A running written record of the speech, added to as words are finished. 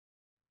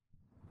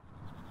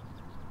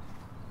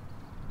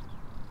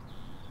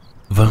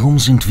Warum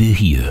sind wir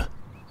hier?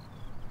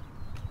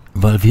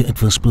 Weil wir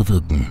etwas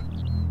bewirken.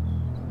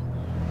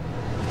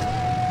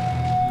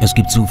 Es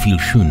gibt so viel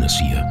Schönes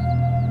hier,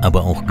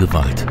 aber auch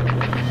Gewalt.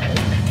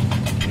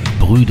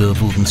 Brüder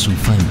wurden zu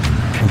Feinden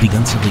und die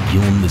ganze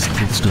Region ist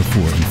kurz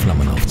davor, in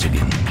Flammen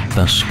aufzugehen.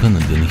 Das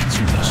können wir nicht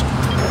zulassen.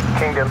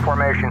 Kingdom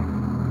formation.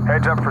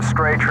 Heads up for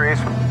stray trees.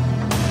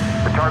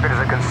 The target is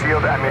a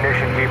concealed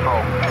ammunition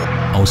depot.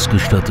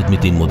 Ausgestattet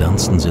mit den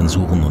modernsten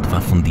Sensoren und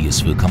Waffen, die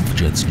es für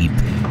Kampfjets gibt,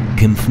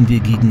 kämpfen wir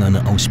gegen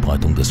eine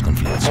Ausbreitung des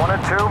Konflikts. 1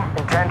 and 2,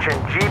 intention,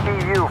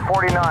 GPU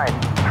 49.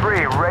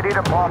 3, ready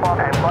to pop up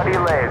and buddy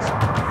lays.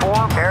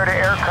 4,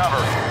 air-to-air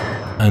cover.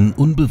 Ein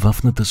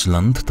unbewaffnetes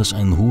Land, das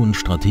einen hohen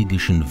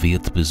strategischen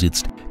Wert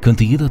besitzt,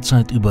 könnte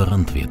jederzeit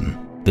überrannt werden.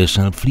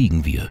 Deshalb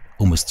fliegen wir,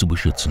 um es zu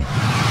beschützen.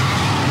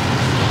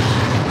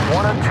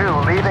 1 and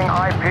 2, leaving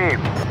IP.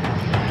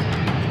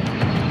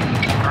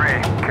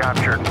 3,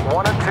 captured.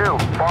 1 and 2,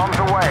 bombs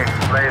away.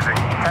 Lasing.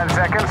 10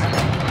 seconds.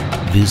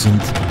 Wir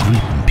sind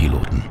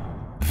Gripen-Piloten.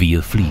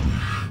 Wir fliegen.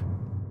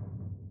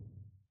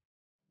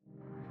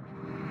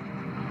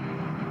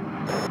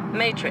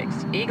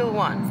 Matrix, Eagle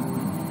 1.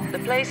 The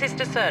place is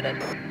deserted.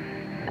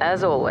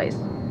 As always.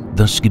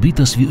 Das Gebiet,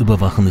 das wir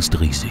überwachen, ist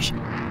riesig.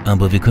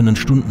 Aber wir können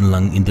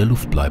stundenlang in der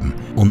Luft bleiben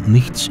und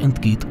nichts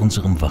entgeht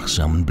unserem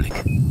wachsamen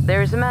Blick.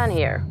 There is a man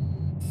here.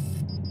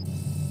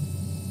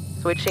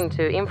 Switching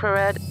to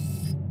infrared.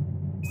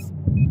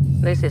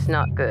 This is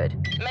not good.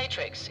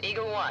 Matrix,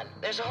 Eagle 1.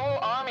 There's a whole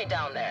army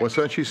down there. What's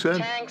that she said?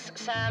 Tanks,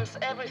 SAMs,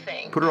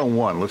 everything. Put her on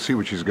 1. Let's see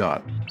what she's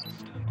got.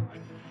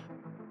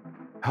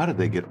 How did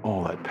they get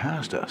all that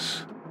past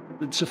us?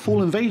 It's a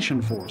full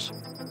invasion force.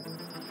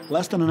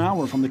 Less than an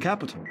hour from the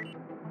capital.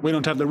 We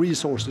don't have the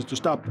resources to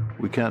stop them.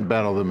 We can't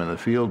battle them in the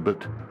field,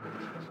 but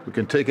we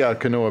can take out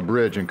Kanoa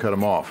Bridge and cut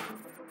them off.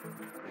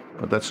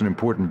 But that's an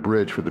important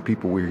bridge for the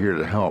people we're here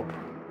to help.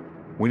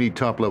 We need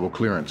top-level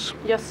clearance.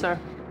 Yes, sir.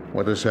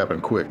 Want this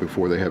happen quick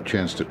before they have a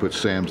chance to put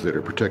SAMs there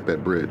to protect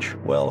that bridge.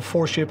 Well,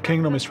 4-ship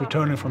Kingdom is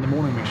returning from the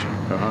morning mission.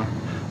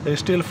 They're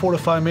still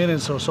 45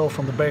 minutes or so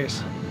from the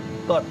base.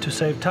 But to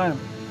save time,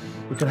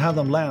 we can have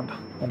them land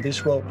on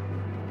this rope.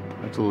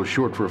 That's a little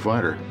short for a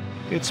fighter.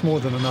 It's more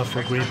than enough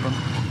for Gripen.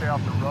 Stay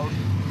off the road.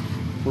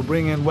 We'll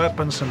bring in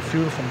weapons and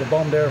fuel from the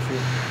bombed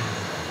airfield.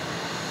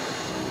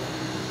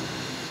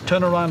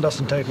 Turnaround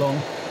doesn't take long.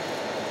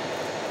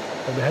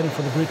 They'll be heading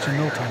for the bridge in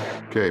no time.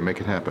 Okay, make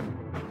it happen.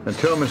 And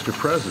tell Mr.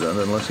 President,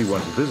 unless he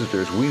wants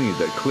visitors, we need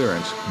that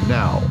clearance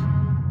now.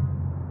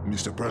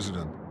 Mr.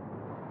 President.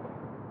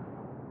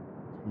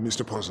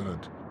 Mr.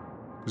 President,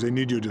 they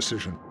need your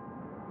decision.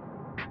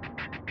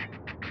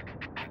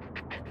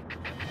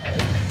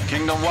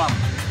 Kingdom 1,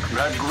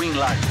 red green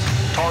light.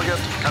 Target,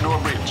 Kanoa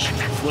Bridge.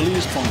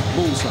 Release point,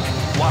 bullseye.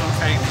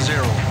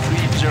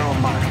 18030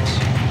 miles.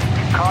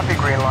 Copy,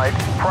 green light.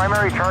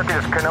 Primary target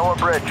is Kanoa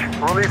Bridge.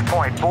 Release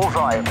point,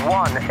 bullseye,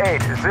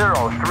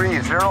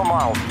 18030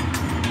 miles.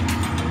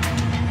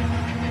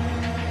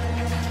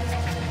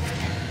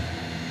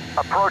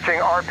 Approaching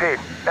RP.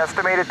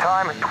 Estimated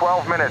time,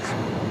 12 minutes.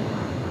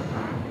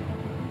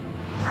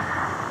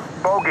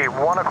 Bogey,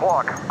 1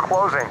 o'clock.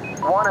 Closing.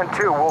 1 and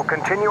 2 will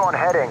continue on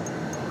heading.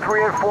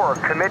 3 and 4,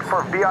 commit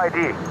for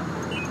BID.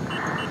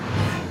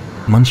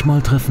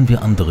 Manchmal treffen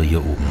wir andere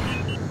hier oben.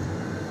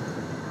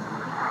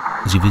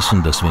 Sie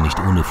wissen, dass wir nicht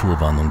ohne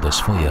Vorwarnung das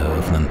Feuer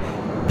eröffnen.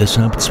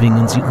 Deshalb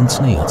zwingen sie uns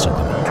näher zu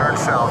kommen. Turn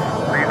south.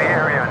 Leave the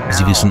area now.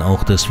 Sie wissen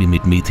auch, dass wir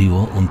mit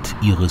Meteor- und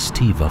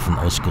Iris-T-Waffen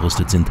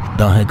ausgerüstet sind.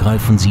 Daher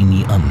greifen sie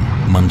nie an.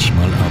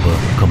 Manchmal aber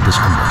kommt es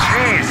anders.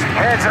 Jeez,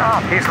 heads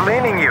up. He's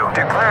leaning you.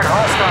 Declared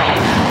hostile.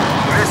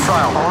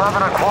 Missile,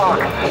 11 o'clock.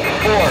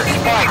 4,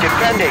 spy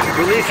defending.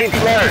 Releasing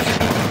flares.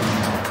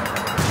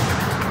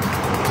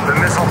 The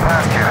missile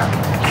passed you.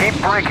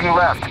 Keep braking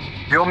left.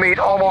 You'll meet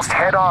almost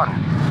head on.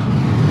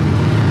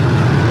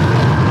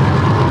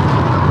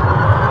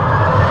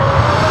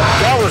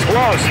 That was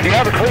close. You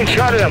have a clean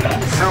shot at him.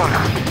 Soon.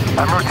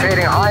 I'm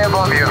rotating high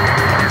above you.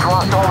 He's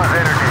lost all his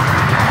energy.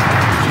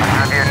 I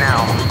have you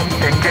now.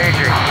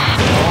 Engaging.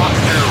 Lock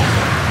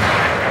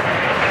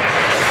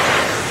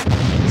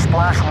 2.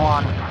 Splash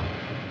 1.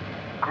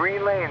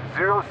 Green lane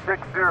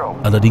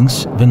 060.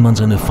 Allerdings, wenn man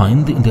seine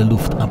Feinde in der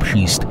Luft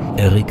abschießt,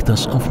 erregt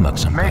das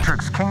Aufmerksamkeit.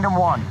 Matrix, Kingdom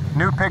 1.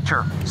 New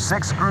picture.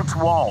 6 groups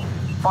wall.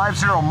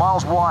 50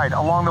 miles wide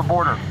along the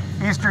border.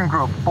 Eastern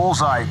group,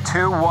 bullseye,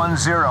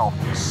 210.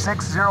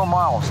 60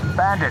 miles.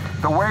 Bandit,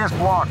 the way is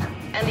blocked.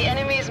 And the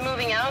enemy is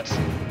moving out?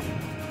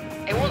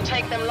 It won't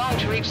take them long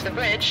to reach the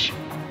bridge.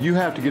 You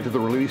have to get to the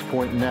release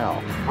point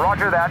now.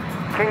 Roger that.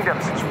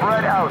 Kingdoms,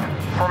 spread out.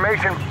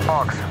 Formation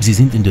box. Sie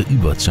sind in der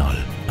Überzahl,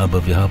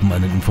 aber wir haben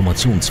einen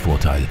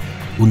Informationsvorteil.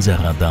 Unser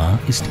Radar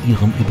ist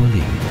ihrem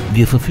überlegen.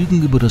 Wir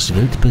verfügen über das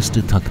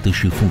weltbeste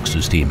taktische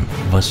Funksystem.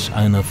 Was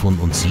einer von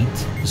uns sieht,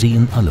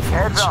 sehen alle von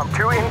Heads uns. up,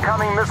 2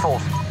 incoming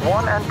missiles.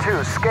 1 and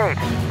 2, skate.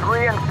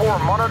 3 and 4,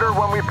 monitor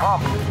when we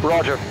pump.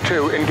 Roger,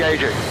 2,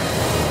 engaging.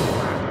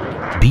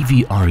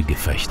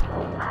 BVR-Gefecht.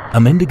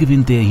 Am Ende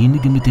gewinnt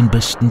derjenige mit den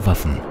besten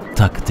Waffen,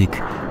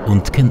 Taktik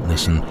und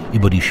Kenntnissen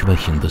über die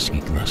Schwächen des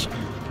Gegners.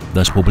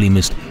 Das Problem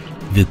ist,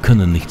 Wir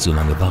können nicht so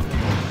lange warten.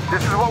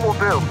 This is what we'll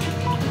do.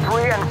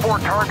 3 and 4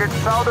 target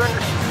southern,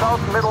 south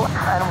middle,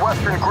 and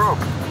western group.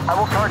 I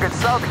will target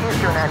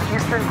southeastern and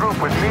eastern group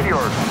with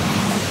meteors.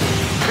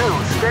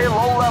 2, stay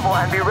low level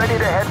and be ready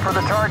to head for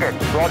the target.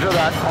 Roger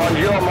that. On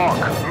your mark.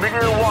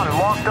 Meteor 1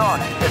 locked on.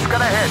 It's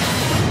gonna hit.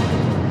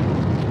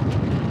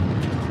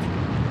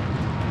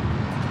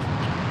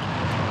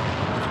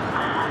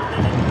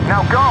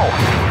 Now go!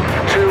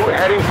 2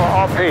 heading for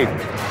RP.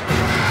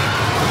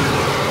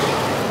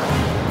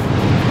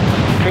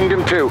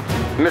 Kingdom 2,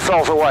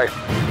 missiles away.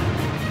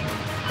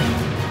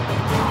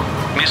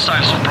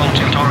 Missiles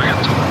approaching target.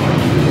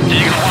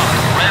 Eagle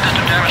 1, ready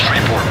to damage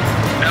report.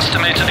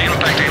 Estimated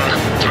impact in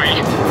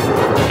 3,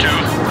 2,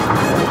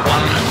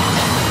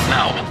 1,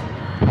 now.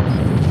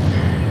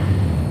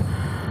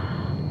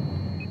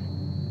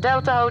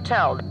 Delta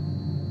Hotel.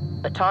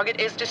 The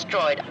target is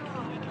destroyed.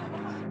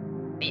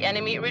 The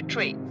enemy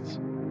retreats.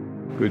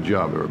 Good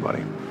job,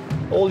 everybody.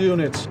 All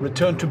units,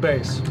 return to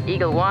base.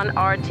 Eagle 1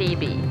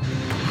 RTB.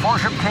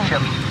 4-ship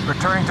Kingdom,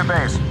 returning to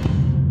base.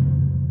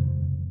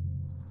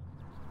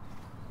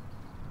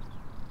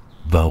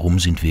 Warum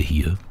sind wir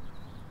hier?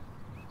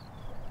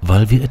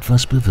 Weil wir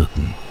etwas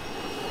bewirken.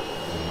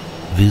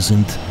 Wir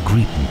sind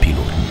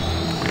Gripen-Piloten.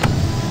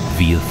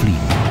 Wir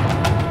fliegen.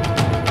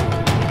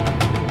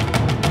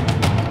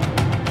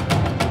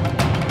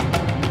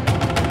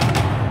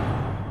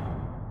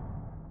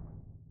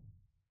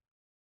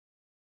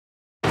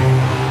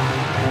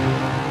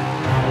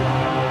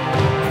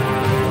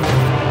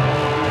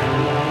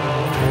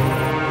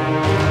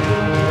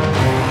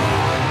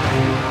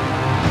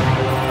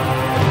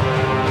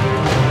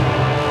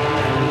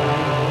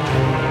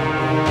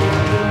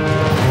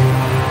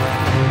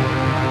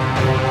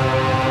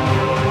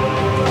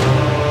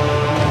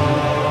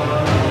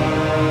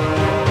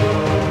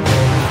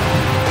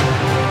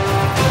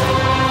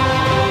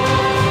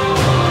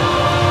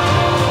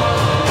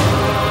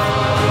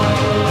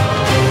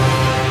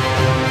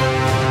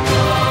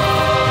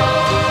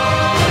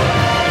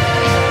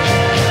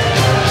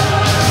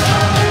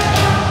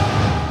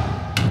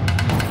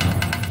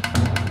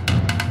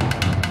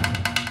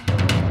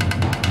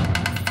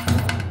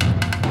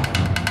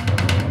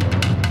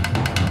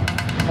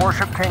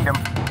 Warship Kingdom,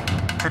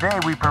 today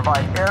we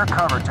provide air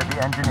cover to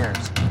the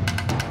engineers.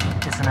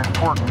 It's an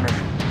important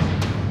mission.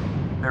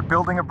 They're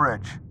building a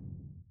bridge